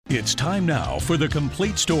It's time now for The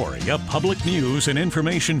Complete Story, a public news and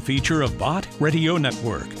information feature of Bott Radio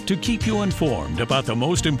Network to keep you informed about the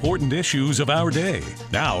most important issues of our day.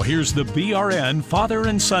 Now, here's the BRN father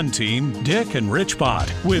and son team, Dick and Rich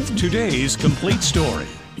Bott, with today's Complete Story.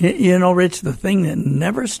 You know, Rich, the thing that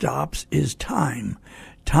never stops is time.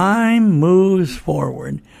 Time moves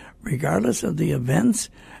forward, regardless of the events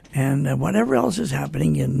and whatever else is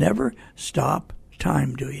happening. You never stop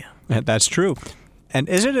time, do you? That's true. And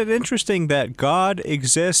isn't it interesting that God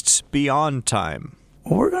exists beyond time?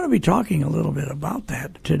 Well, we're going to be talking a little bit about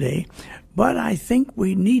that today, but I think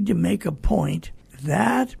we need to make a point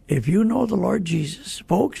that if you know the Lord Jesus,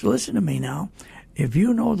 folks, listen to me now, if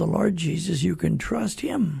you know the Lord Jesus, you can trust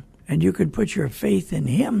Him, and you can put your faith in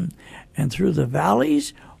Him, and through the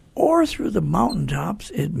valleys or through the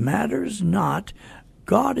mountaintops, it matters not.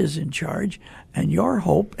 God is in charge, and your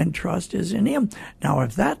hope and trust is in Him. Now,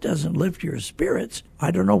 if that doesn't lift your spirits,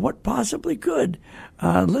 I don't know what possibly could.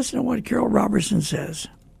 Listen to what Carol Robertson says.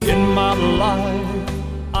 In my life,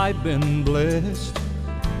 I've been blessed,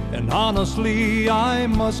 and honestly, I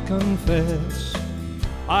must confess,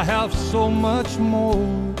 I have so much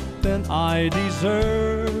more than I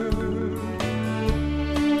deserve.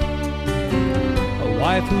 A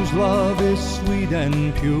wife whose love is sweet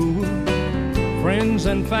and pure, friends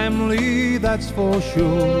and family, that's for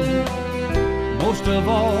sure. Most of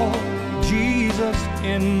all, Jesus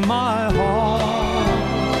in my heart.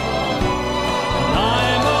 And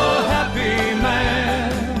I'm a happy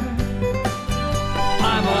man.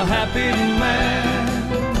 I'm a happy man.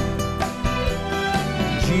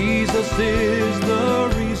 Jesus is the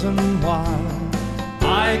reason why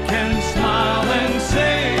I can smile and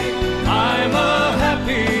say I'm a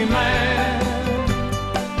happy man.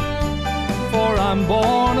 For I'm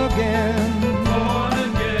born again,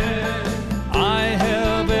 I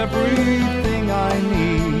have everything I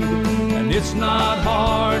need, and it's not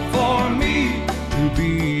hard for me to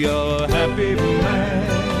be a happy man.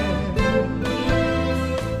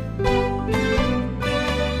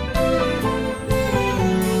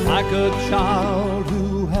 Like a child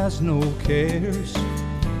who has no cares,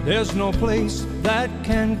 there's no place that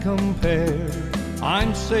can compare.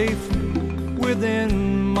 I'm safe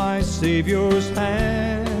within my Savior's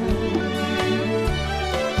hand.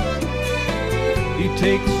 He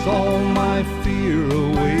takes all my fear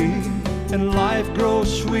away, and life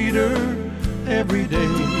grows sweeter every day,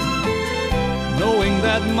 knowing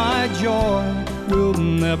that my joy will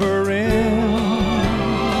never end.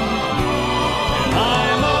 And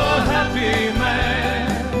I'm a happy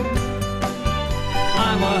man.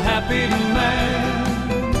 I'm a happy man.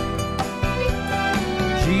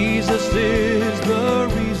 Jesus is the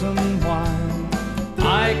reason why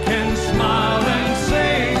I can smile and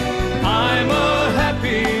say I'm a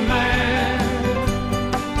happy man.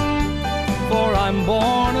 For I'm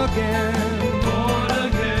born again,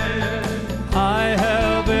 I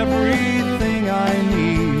have everything I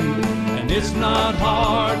need, and it's not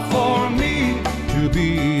hard for me to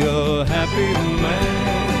be a happy man.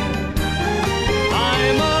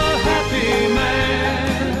 I'm a happy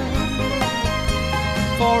man,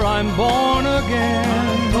 for I'm born again.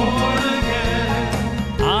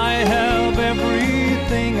 I have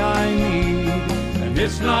everything I need, and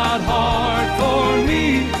it's not hard for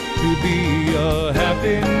me to be a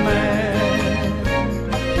happy man.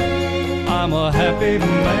 I'm a happy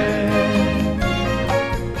man.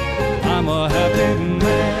 I'm a happy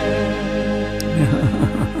man.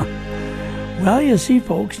 Well, you see,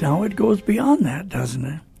 folks, now it goes beyond that, doesn't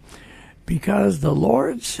it? Because the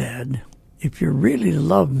Lord said, if you really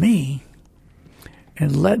love me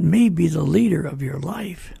and let me be the leader of your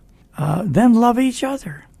life, then love each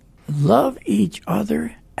other. Love each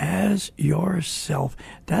other as yourself.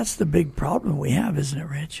 That's the big problem we have, isn't it,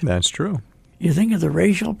 Rich? That's true. You think of the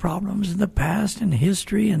racial problems in the past and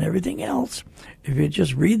history and everything else. If you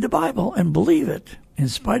just read the Bible and believe it, in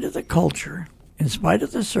spite of the culture, in spite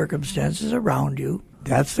of the circumstances around you,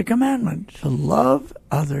 that's the commandment, to love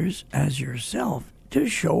others as yourself. To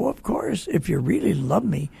show, of course, if you really love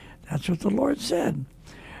me, that's what the Lord said.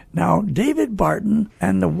 Now, David Barton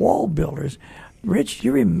and the wall builders. Rich, do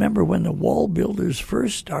you remember when the wall builders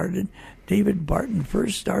first started? David Barton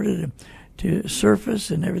first started to surface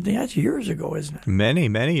and everything. That's years ago, isn't it? Many,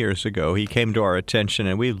 many years ago. He came to our attention,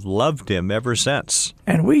 and we've loved him ever since.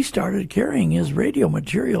 And we started carrying his radio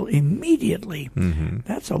material immediately. Mm-hmm.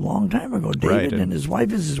 That's a long time ago. David and his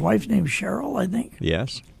wife, is his wife's name Cheryl, I think?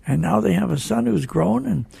 Yes. And now they have a son who's grown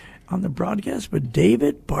and on the broadcast. But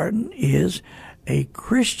David Barton is a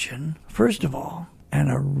Christian, first of all, and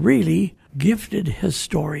a really gifted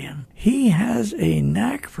historian. He has a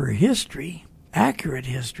knack for history accurate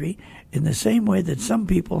history in the same way that some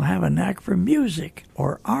people have a knack for music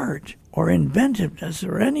or art or inventiveness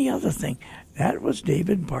or any other thing. That was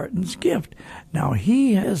David Barton's gift. Now,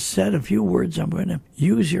 he has said a few words I'm going to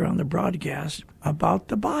use here on the broadcast about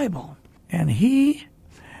the Bible. And he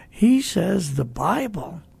says the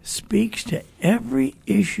Bible speaks to every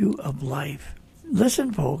issue of life.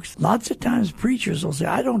 Listen, folks, lots of times preachers will say,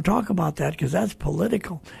 I don't talk about that because that's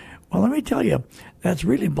political. Well, let me tell you, that's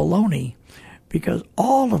really baloney, because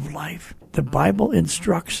all of life, the Bible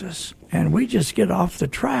instructs us, and we just get off the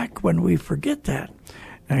track when we forget that.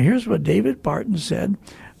 Now, here's what David Barton said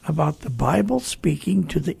about the Bible speaking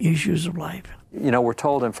to the issues of life. You know, we're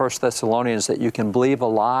told in 1 Thessalonians that you can believe a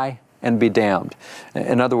lie and be damned.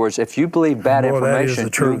 In other words, if you believe bad information,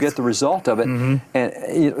 you'll get the result of it.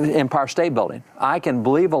 Empire State Building. I can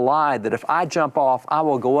believe a lie that if I jump off, I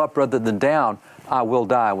will go up rather than down. I will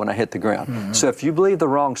die when I hit the ground. So if you believe the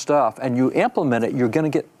wrong stuff and you implement it, you're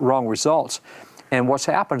going to get wrong results. And what's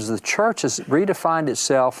happened is the church has redefined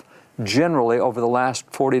itself generally over the last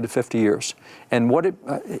 40 to 50 years. And what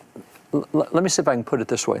let me see if I can put it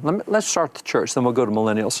this way. Let's start the church, then we'll go to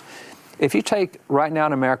millennials. If you take, right now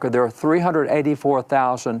in America, there are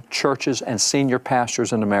 384,000 churches and senior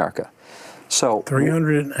pastors in America. So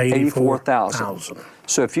 384,000.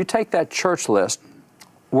 So if you take that church list,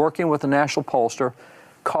 working with a national pollster,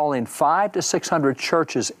 calling 500 to 600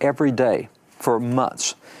 churches every day for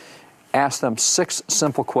months, ask them 6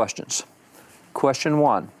 simple questions. Question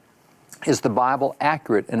 1, is the Bible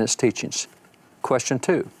accurate in its teachings? Question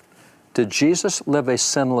 2, did Jesus live a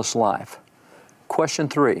sinless life? Question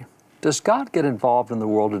 3, does God get involved in the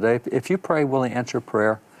world today? If you pray, will He answer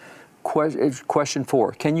prayer? Question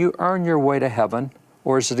 4, can you earn your way to heaven,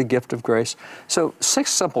 or is it a gift of grace? So 6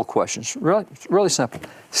 simple questions, really simple.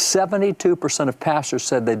 72% of pastors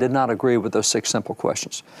said they did not agree with those 6 simple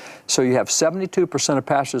questions. So you have 72% of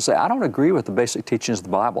pastors say, I don't agree with the basic teachings of the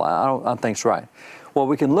Bible. I don't think it's right. Well,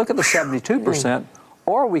 we can look at the 72%,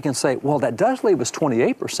 or we can say, well, that does leave us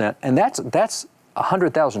 28%, and that's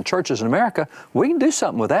 100,000 churches in America. We can do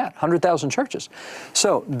something with that, 100,000 churches.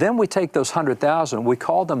 So then we take those 100,000, we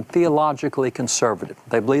call them theologically conservative.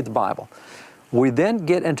 They believe the Bible. We then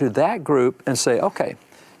get into that group and say, okay,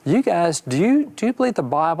 you guys, do you believe the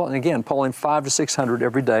Bible, and again, polling 500 to 600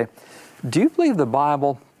 every day, do you believe the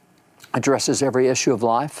Bible addresses every issue of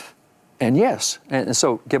life? And yes, and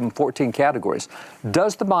so give them 14 categories.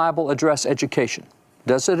 Does the Bible address education?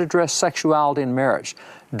 Does it address sexuality and marriage?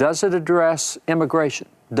 Does it address immigration?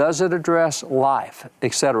 Does it address life,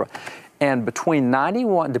 etc.? And between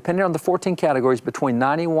 91, depending on the 14 categories, between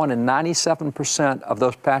 91 and 97% of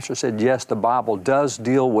those pastors said, yes, the Bible does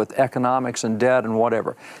deal with economics and debt and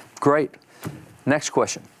whatever. Great. Next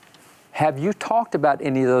question. Have you talked about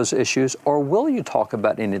any of those issues, or will you talk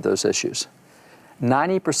about any of those issues?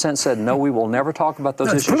 90% said, no, we will never talk about those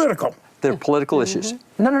issues. That's political. They're political issues.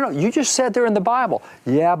 No. You just said they're in the Bible.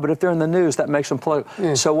 Yeah, but if they're in the news, that makes them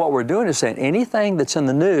political. So what we're doing is saying anything that's in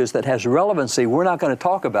the news that has relevancy, we're not going to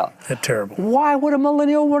talk about. That's terrible. Why would a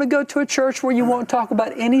millennial want to go to a church where you won't talk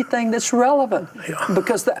about anything that's relevant?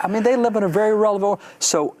 Because they live in a very relevant world.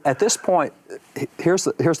 So at this point, here's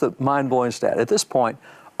the mind-blowing stat. At this point,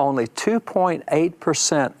 only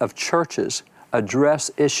 2.8% of churches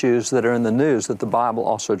address issues that are in the news that the Bible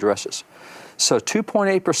also addresses. So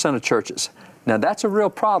 2.8% of churches. Now that's a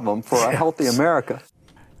real problem for a healthy America.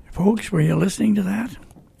 Folks, were you listening to that?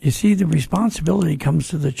 You see, the responsibility comes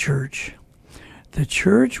to the church. The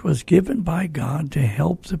church was given by God to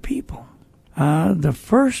help the people. The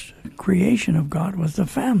first creation of God was the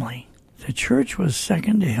family. The church was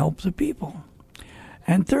second to help the people.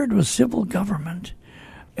 And third was civil government.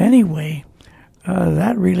 Anyway,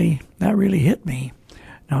 that really hit me.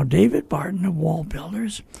 Now, David Barton of Wall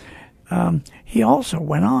Builders, he also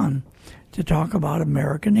went on to talk about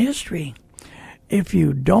American history. If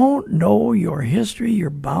you don't know your history, you're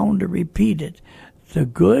bound to repeat it. The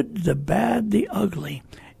good, the bad, the ugly.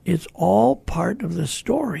 It's all part of the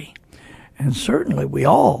story. And certainly we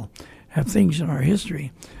all have things in our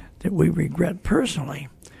history that we regret personally.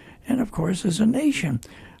 And of course, as a nation,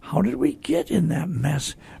 how did we get in that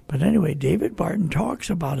mess? But anyway, David Barton talks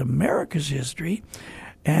about America's history.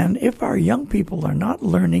 And if our young people are not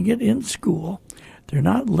learning it in school, they're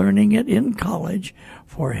not learning it in college,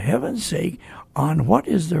 for heaven's sake, on what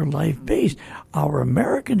is their life based? Our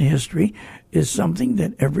American history is something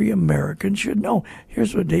that every American should know.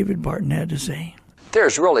 Here's what David Barton had to say.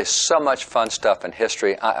 There's really so much fun stuff in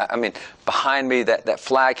history. I mean, behind me, that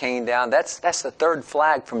flag hanging down, that's the third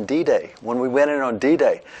flag from D-Day, when we went in on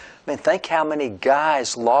D-Day. I mean, think how many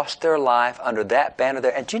guys lost their life under that banner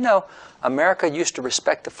there. And do you know, America used to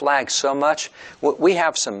respect the flag so much. We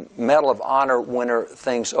have some Medal of Honor winner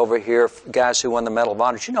things over here, guys who won the Medal of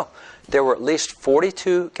Honor. Do you know, there were at least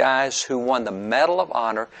 42 guys who won the Medal of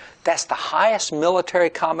Honor. That's the highest military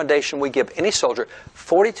commendation we give any soldier.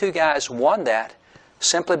 42 guys won that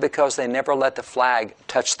simply because they never let the flag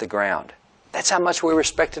touch the ground. That's how much we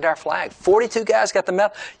respected our flag. 42 guys got the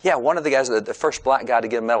medal. Yeah, one of the guys, the first black guy to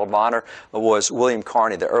get a Medal of Honor was William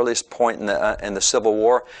Carney, the earliest point in the Civil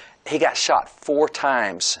War. He got shot 4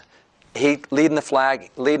 times. He leading the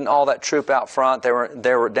flag, leading all that troop out front. They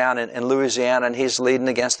were down in Louisiana, and he's leading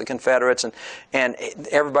against the Confederates, and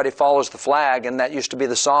everybody follows the flag, and that used to be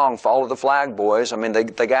the song, "Follow the Flag, Boys." I mean, the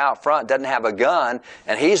guy out front doesn't have a gun,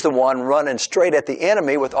 and he's the one running straight at the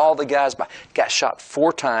enemy with all the guys by. Got shot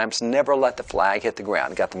 4 times, never let the flag hit the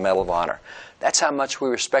ground, got the Medal of Honor. That's how much we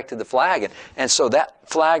respected the flag. And so that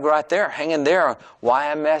flag right there, hanging there,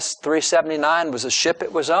 YMS 379 was the ship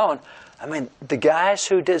it was on. I mean, the guys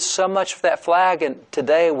who did so much for that flag, and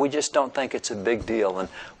today we just don't think it's a big deal, and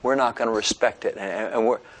we're not going to respect it.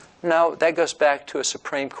 No, that goes back to a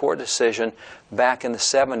Supreme Court decision back in the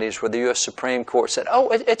 70s where the U.S. Supreme Court said, oh,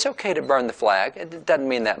 it's okay to burn the flag. It doesn't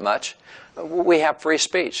mean that much. We have free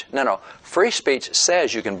speech. No. Free speech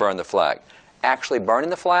says you can burn the flag. Actually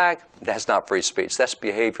burning the flag, that's not free speech. That's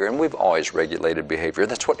behavior, and we've always regulated behavior.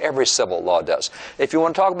 That's what every civil law does. If you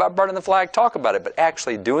want to talk about burning the flag, talk about it, but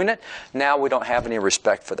actually doing it, now we don't have any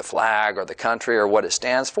respect for the flag or the country or what it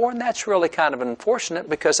stands for, and that's really kind of unfortunate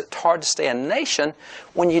because it's hard to stay a nation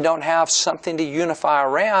when you don't have something to unify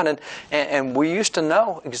around, and we used to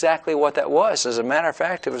know exactly what that was. As a matter of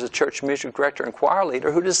fact, it was a church music director and choir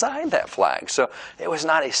leader who designed that flag, so it was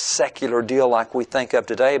not a secular deal like we think of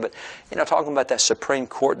today, but talking about that Supreme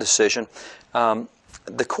Court decision,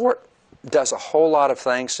 the court does a whole lot of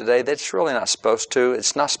things today that it's really not supposed to.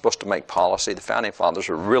 It's not supposed to make policy. The Founding Fathers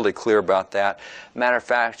were really clear about that. Matter of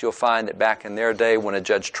fact, you'll find that back in their day when a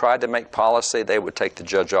judge tried to make policy, they would take the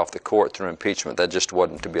judge off the court through impeachment. That just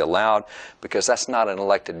wasn't to be allowed because that's not an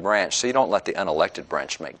elected branch. So you don't let the unelected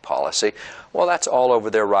branch make policy. Well, that's all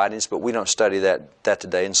over their writings, but we don't study that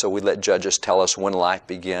today, and so we let judges tell us when life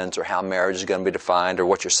begins or how marriage is going to be defined or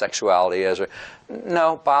what your sexuality is.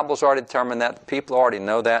 No, Bible's already determined that. People already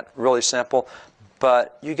know that. Really simple.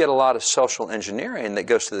 But you get a lot of social engineering that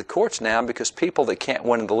goes to the courts now because people that can't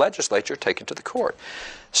win in the legislature take it to the court.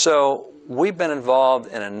 So we've been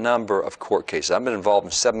involved in a number of court cases. I've been involved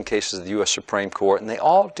in 7 cases of the U.S. Supreme Court, and they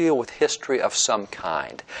all deal with history of some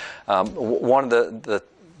kind. One of the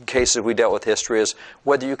cases we dealt with history is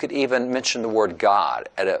whether you could even mention the word God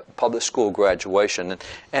at a public school graduation.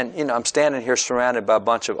 And I'm standing here surrounded by a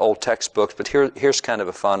bunch of old textbooks, but here's kind of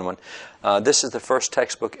a fun one. This is the first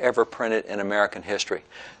textbook ever printed in American history.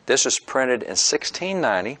 This was printed in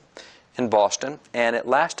 1690 in Boston, and it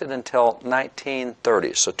lasted until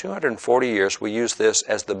 1930. So 240 years we use this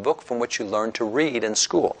as the book from which you learn to read in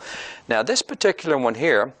school. Now this particular one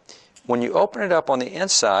here, when you open it up on the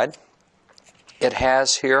inside, it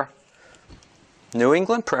has here New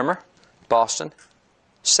England Primer, Boston,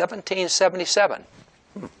 1777.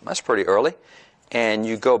 That's pretty early. And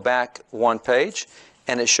you go back 1 page,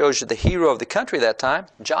 and it shows you the hero of the country that time,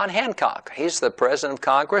 John Hancock. He's the president of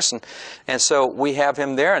Congress, and so we have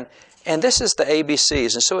him there. And this is the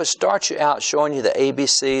ABCs, and so it starts you out showing you the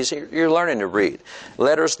ABCs. You're learning to read.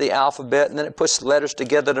 Letters of the alphabet, and then it puts the letters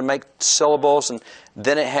together to make syllables, and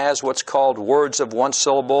then it has what's called words of 1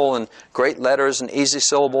 syllable, and great letters, and easy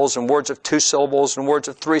syllables, and words of 2 syllables, and words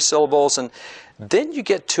of 3 syllables, and then you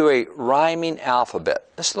get to a rhyming alphabet.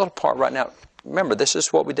 This little part right now, remember, this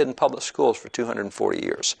is what we did in public schools for 240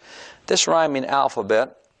 years. This rhyming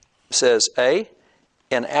alphabet says A,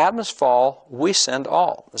 in Adam's fall, we sinned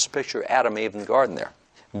all. There's a picture of Adam, Eve, and the garden there.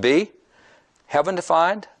 B, heaven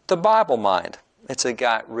defined, the Bible mind. It's a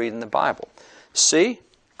guy reading the Bible. C,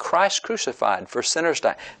 Christ crucified for sinners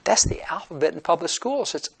die. That's the alphabet in public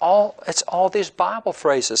schools. It's all these Bible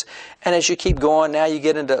phrases. And as you keep going, now you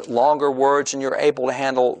get into longer words and you're able to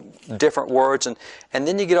handle different words. And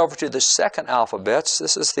then you get over to the second alphabets.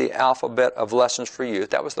 This is the alphabet of lessons for youth.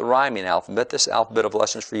 That was the rhyming alphabet, this alphabet of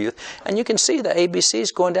lessons for youth. And you can see the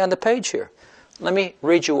ABCs going down the page here. Let me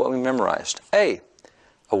read you what we memorized. A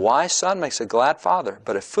wise son makes a glad father,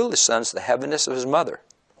 but a foolish son is the heaviness of his mother.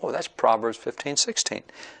 Oh, that's Proverbs 15:16.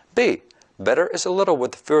 B, better is a little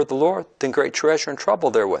with the fear of the Lord than great treasure and trouble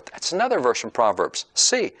therewith. That's another verse from Proverbs.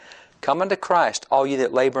 C, come unto Christ, all ye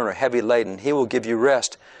that labor and are heavy laden, he will give you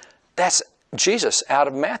rest. That's Jesus out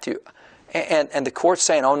of Matthew. And the court's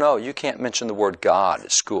saying, oh no, you can't mention the word God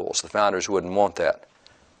at schools. The founders wouldn't want that.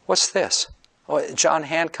 What's this? John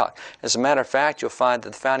Hancock. As a matter of fact, you'll find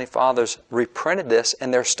that the Founding Fathers reprinted this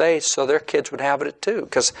in their states so their kids would have it too,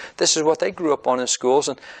 because this is what they grew up on in schools,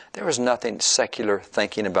 and there was nothing secular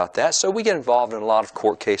thinking about that. So we get involved in a lot of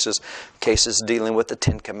court cases dealing with the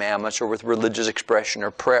Ten Commandments or with religious expression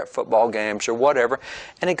or prayer at football games or whatever,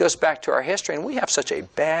 and it goes back to our history. And we have such a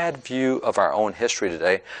bad view of our own history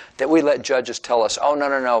today that we let judges tell us, oh,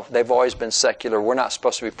 no, they've always been secular. We're not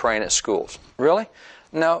supposed to be praying at schools. Really?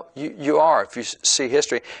 No, you are if you see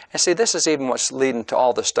history. And see, this is even what's leading to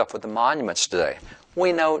all this stuff with the monuments today.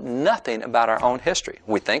 We know nothing about our own history.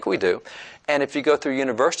 We think we do. And if you go through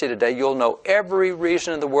university today, you'll know every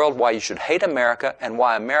reason in the world why you should hate America and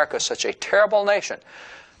why America is such a terrible nation.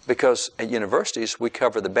 Because at universities, we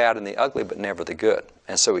cover the bad and the ugly, but never the good.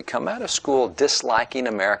 And so we come out of school disliking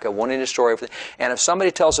America, wanting to destroy everything. And if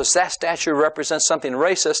somebody tells us that statue represents something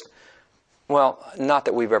racist, well, not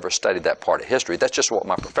that we've ever studied that part of history. That's just what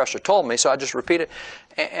my professor told me, so I just repeat it.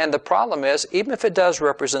 And the problem is, even if it does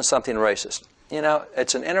represent something racist,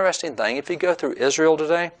 it's an interesting thing. If you go through Israel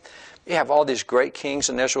today, you have all these great kings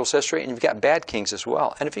in Israel's history, and you've got bad kings as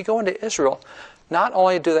well. And if you go into Israel, not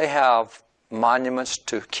only do they have monuments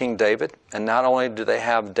to King David, and not only do they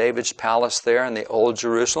have David's palace there in the Old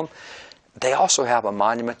Jerusalem, they also have a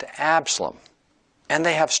monument to Absalom. And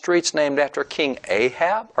they have streets named after King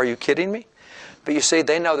Ahab. Are you kidding me? But you see,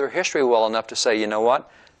 they know their history well enough to say, you know what?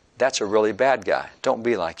 That's a really bad guy. Don't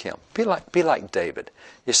be like him. Be like David.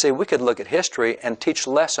 You see, we could look at history and teach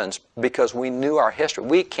lessons because we knew our history.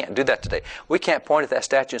 We can't do that today. We can't point at that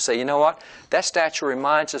statue and say, you know what? That statue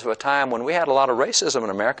reminds us of a time when we had a lot of racism in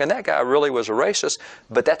America, and that guy really was a racist,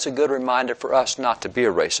 but that's a good reminder for us not to be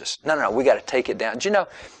a racist. No, we got to take it down. Do you know,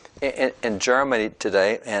 in Germany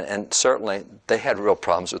today, and certainly they had real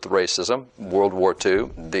problems with racism, World War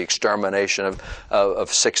II, the extermination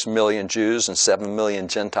of 6 million Jews and 7 million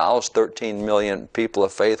Gentiles, 13 million people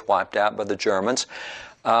of faith wiped out by the Germans.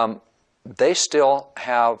 They still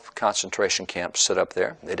have concentration camps set up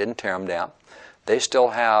there. They didn't tear them down. They still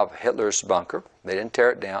have Hitler's bunker. They didn't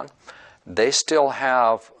tear it down. They still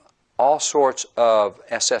have all sorts of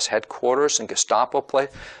SS headquarters and Gestapo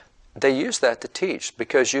places. They use that to teach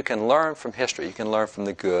because you can learn from history. You can learn from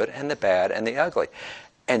the good and the bad and the ugly.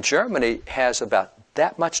 And Germany has about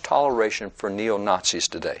that much toleration for neo-Nazis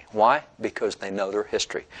today. Why? Because they know their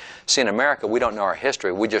history. See, in America, we don't know our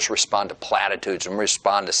history. We just respond to platitudes and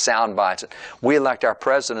respond to sound bites. We elect our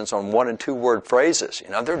presidents on 1- and 2-word phrases.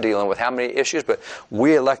 They're dealing with how many issues, but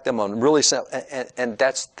we elect them on really simple. And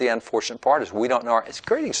that's the unfortunate part is we don't know it's a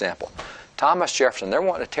great example. Thomas Jefferson, they're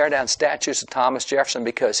wanting to tear down statues of Thomas Jefferson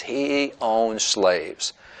because he owned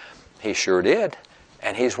slaves. He sure did.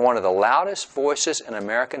 And he's one of the loudest voices in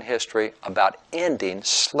American history about ending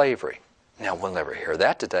slavery. Now, we'll never hear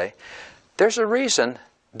that today. There's a reason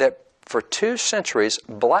that for 2 centuries,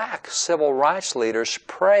 black civil rights leaders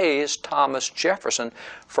praised Thomas Jefferson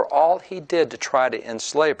for all he did to try to end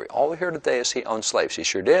slavery. All we hear today is he owned slaves. He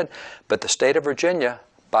sure did. But the state of Virginia,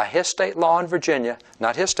 by his state law in Virginia,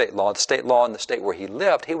 not his state law, the state law in the state where he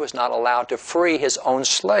lived, he was not allowed to free his own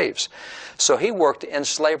slaves. So he worked to end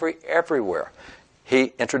slavery everywhere.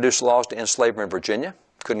 He introduced laws to end slavery in Virginia,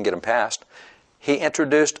 couldn't get them passed. He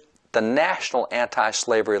introduced the national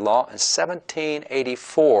anti-slavery law in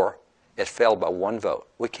 1784. It failed by 1 vote.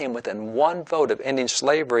 We came within 1 vote of ending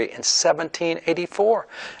slavery in 1784.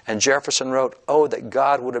 And Jefferson wrote, oh, that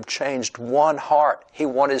God would have changed 1 heart. He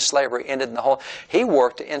wanted slavery ended in the whole. He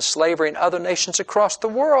worked to end slavery in other nations across the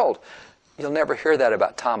world. You'll never hear that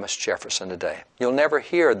about Thomas Jefferson today. You'll never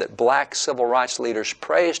hear that black civil rights leaders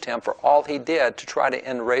praised him for all he did to try to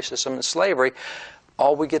end racism and slavery.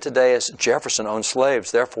 All we get today is Jefferson owned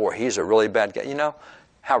slaves, therefore he's a really bad guy. You know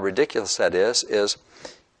how ridiculous that is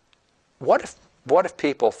what if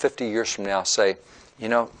people 50 years from now say,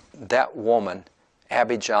 that woman,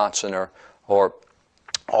 Abby Johnson or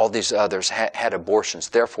all these others had abortions,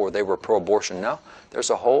 therefore they were pro-abortion? No,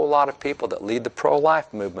 there's a whole lot of people that lead the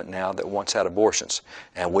pro-life movement now that once had abortions.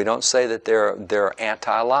 And we don't say that they're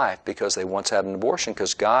anti-life because they once had an abortion,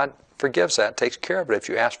 because God forgives that, takes care of it. If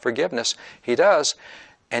you ask forgiveness, He does.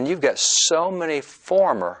 And you've got so many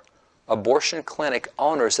former abortion clinic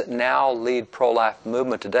owners that now lead pro-life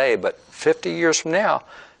movement today, but 50 years from now,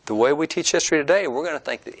 the way we teach history today, we're going to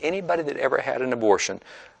think that anybody that ever had an abortion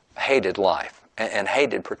hated life and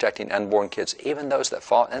hated protecting unborn kids, even those that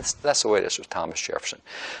fought. And that's the way it is with Thomas Jefferson.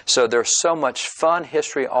 So there's so much fun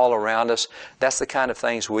history all around us. That's the kind of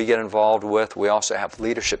things we get involved with. We also have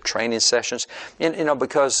leadership training sessions,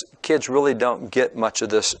 because kids really don't get much of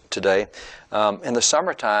this today. In the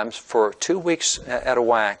summer times, for 2 weeks at a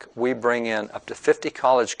whack, we bring in up to 50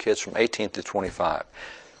 college kids from 18 to 25.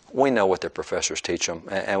 we know what their professors teach them,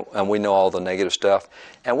 and we know all the negative stuff.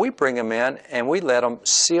 And we bring them in, and we let them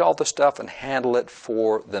see all the stuff and handle it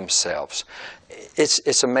for themselves.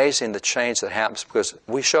 It's amazing the change that happens, because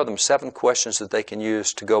we show them 7 questions that they can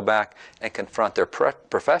use to go back and confront their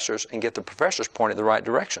professors and get the professors pointed in the right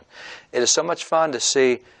direction. It is so much fun to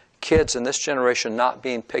see kids in this generation not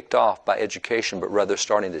being picked off by education, but rather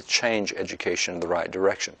starting to change education in the right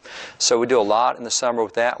direction. So we do a lot in the summer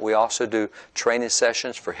with that. We also do training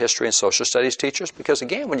sessions for history and social studies teachers, because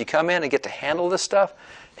again, when you come in and get to handle this stuff,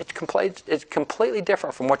 it's completely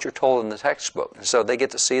different from what you're told in the textbook. And so they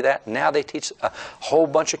get to see that. Now they teach a whole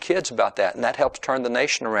bunch of kids about that, and that helps turn the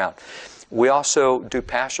nation around. We also do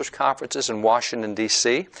pastors' conferences in Washington,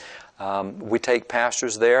 D.C. We take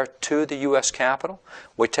pastors there to the U.S. Capitol.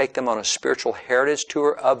 We take them on a spiritual heritage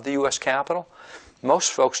tour of the U.S. Capitol.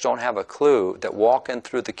 Most folks don't have a clue that walking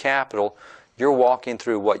through the Capitol, you're walking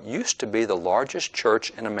through what used to be the largest church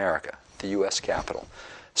in America, the U.S. Capitol.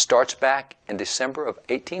 Starts back in December of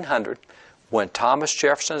 1800, when Thomas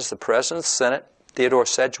Jefferson is the President of the Senate, Theodore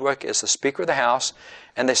Sedgwick is the Speaker of the House,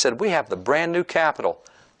 and they said, we have the brand new Capitol.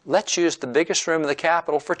 Let's use the biggest room in the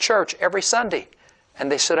Capitol for church every Sunday. And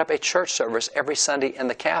they set up a church service every Sunday in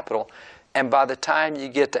the Capitol. And by the time you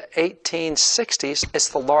get to 1860s, it's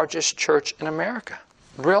the largest church in America.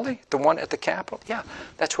 Really? The one at the Capitol? Yeah.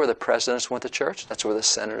 That's where the presidents went to church. That's where the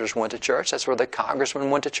senators went to church. That's where the congressmen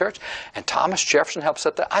went to church. And Thomas Jefferson helped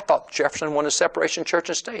set that. I thought Jefferson wanted separation church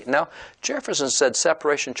and state. No, Jefferson said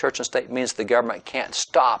separation church and state means the government can't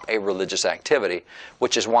stop a religious activity,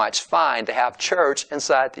 which is why it's fine to have church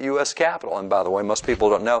inside the U.S. Capitol. And by the way, most people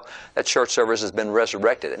don't know that church service has been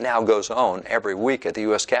resurrected. It now goes on every week at the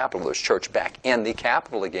U.S. Capitol. There's church back in the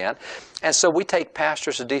Capitol again. And so we take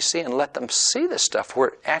pastors to D.C. and let them see this stuff where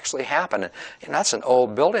it actually happened. And that's an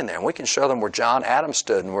old building there. And we can show them where John Adams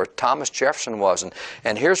stood and where Thomas Jefferson was.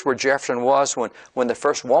 And here's where Jefferson was when the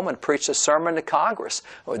first woman preached a sermon to Congress,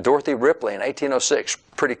 Dorothy Ripley in 1806.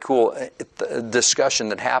 Pretty cool discussion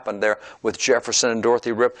that happened there with Jefferson and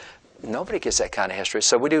Dorothy Ripley. Nobody gets that kind of history.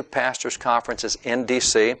 So we do pastors' conferences in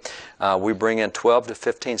D.C. We bring in 12 to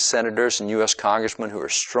 15 senators and U.S. congressmen who are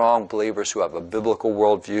strong believers, who have a biblical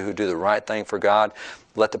worldview, who do the right thing for God.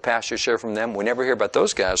 Let the pastors share from them. We never hear about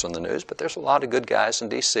those guys on the news, but there's a lot of good guys in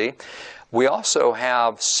D.C. We also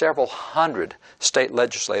have several hundred state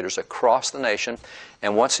legislators across the nation,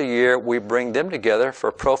 and once a year we bring them together for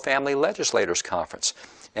a pro-family legislators conference.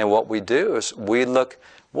 And what we do is we'll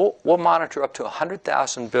monitor up to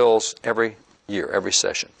 100,000 bills every year, every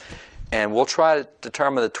session. And we'll try to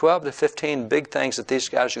determine the 12 to 15 big things that these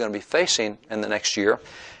guys are going to be facing in the next year.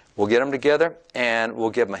 We'll get them together, and we'll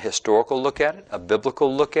give them a historical look at it, a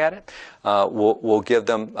biblical look at it. We'll give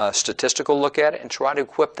them a statistical look at it and try to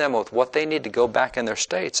equip them with what they need to go back in their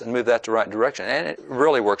states and move that the right direction. And it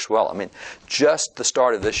really works well. I mean, just the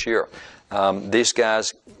start of this year, these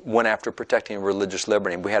guys went after protecting religious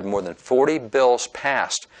liberty. We had more than 40 bills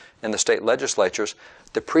passed in the state legislatures.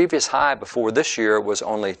 The previous high before this year was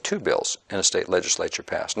only 2 bills in a state legislature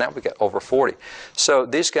passed. Now we got over 40. So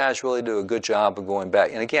these guys really do a good job of going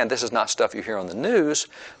back. And again, this is not stuff you hear on the news,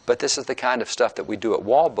 but this is the kind of stuff that we do at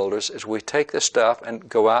Wall Builders, is we take this stuff and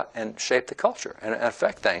go out and shape the culture and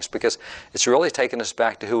affect things, because it's really taken us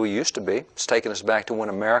back to who we used to be. It's taken us back to when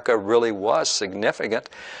America really was significant.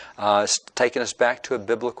 It's taken us back to a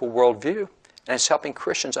biblical worldview. And it's helping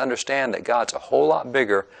Christians understand that God's a whole lot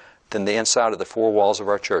bigger than the inside of the 4 walls of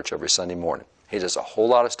our church every Sunday morning. He does a whole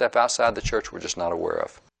lot of stuff outside the church we're just not aware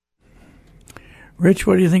of. Rich,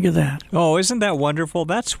 what do you think of that? Oh, isn't that wonderful?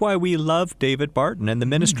 That's why we love David Barton and the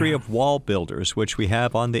ministry of Wall Builders, which we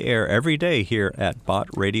have on the air every day here at Bott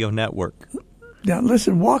Radio Network. Now,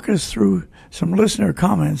 listen, walk us through some listener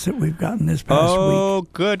comments that we've gotten this past week. Oh,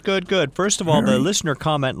 good. First of all, the listener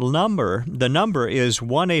comment number, the number is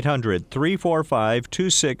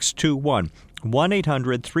 1-800-345-2621.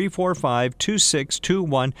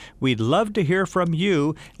 1-800-345-2621. We'd love to hear from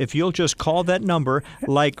you if you'll just call that number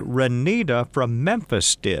like Renita from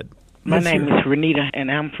Memphis did. My name is Renita,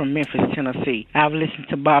 and I'm from Memphis, Tennessee. I've listened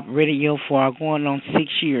to Bott Radio for going on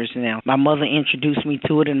 6 years now. My mother introduced me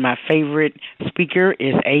to it, and my favorite speaker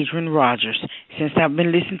is Adrian Rogers. Since I've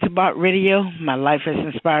been listening to Bott Radio, my life has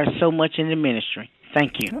inspired so much in the ministry.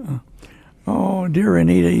 Thank you. Oh, dear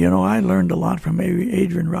Anita, I learned a lot from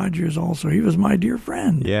Adrian Rogers also. He was my dear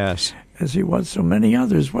friend. Yes. As he was so many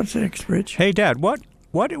others. What's next, Rich? Hey, Dad, what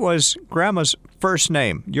was Grandma's first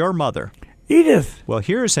name, your mother? Edith. Well,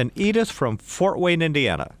 here's an Edith from Fort Wayne,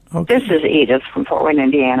 Indiana. Okay. This is Edith from Fort Wayne,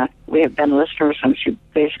 Indiana. We have been listeners since you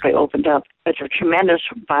basically opened up. It's a tremendous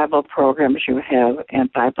Bible programs you have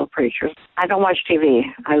and Bible preachers. I don't watch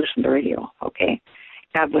TV. I listen to radio, okay?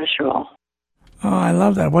 God bless you all. Oh, I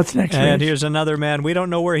love that. What's next, And Rich? here's another man. We don't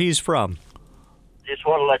know where he's from. Just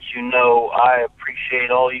want to let you know I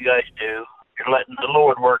appreciate all you guys do. You're letting the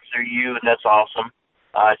Lord work through you, and that's awesome.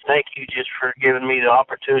 I thank you just for giving me the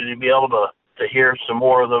opportunity to be able to hear some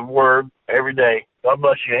more of the Word every day. God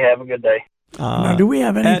bless you. Have a good day. Now, do we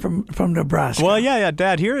have any from Nebraska? Well, yeah,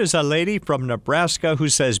 Dad. Here is a lady from Nebraska who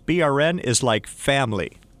says BRN is like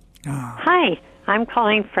family. Hi, I'm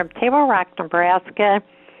calling from Table Rock, Nebraska,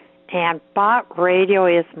 and Bott Radio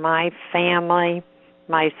is my family,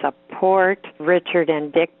 my support. Richard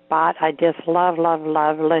and Dick Bott, I just love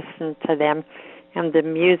listening to them and the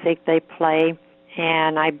music they play.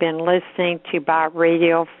 And I've been listening to Bott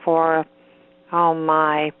Radio for,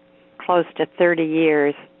 close to 30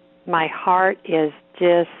 years. My heart is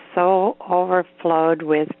just so overflowed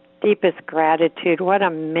with deepest gratitude. What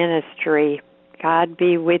a ministry. God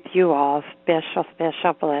be with you all. Special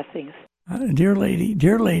blessings. Dear lady,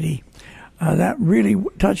 that really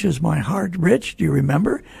touches my heart. Rich, do you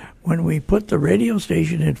remember when we put the radio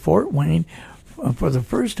station in Fort Wayne for the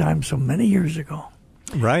first time so many years ago?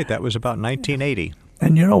 Right, that was about 1980.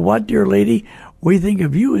 And you know what, dear lady? We think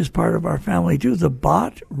of you as part of our family, too, the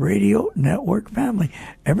Bott Radio Network family.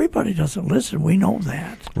 Everybody doesn't listen. We know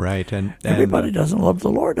that. Right. And everybody doesn't love the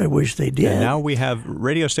Lord. I wish they did. And now we have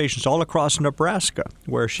radio stations all across Nebraska,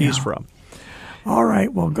 where she's from. All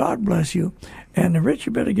right. Well, God bless you. And, Rich,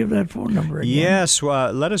 you better give that phone number again. Yes.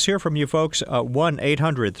 Let us hear from you, folks.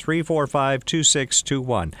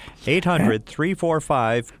 1-800-345-2621.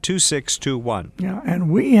 800-345-2621. Yeah, and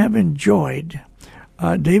we have enjoyed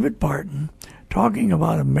David Barton talking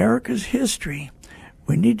about America's history.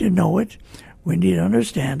 We need to know it. We need to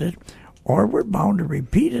understand it, or we're bound to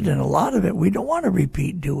repeat it, and a lot of it we don't want to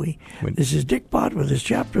repeat, do we? This is Dick Bott with his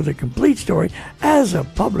chapter, The Complete Story, as a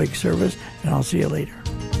public service, and I'll see you later.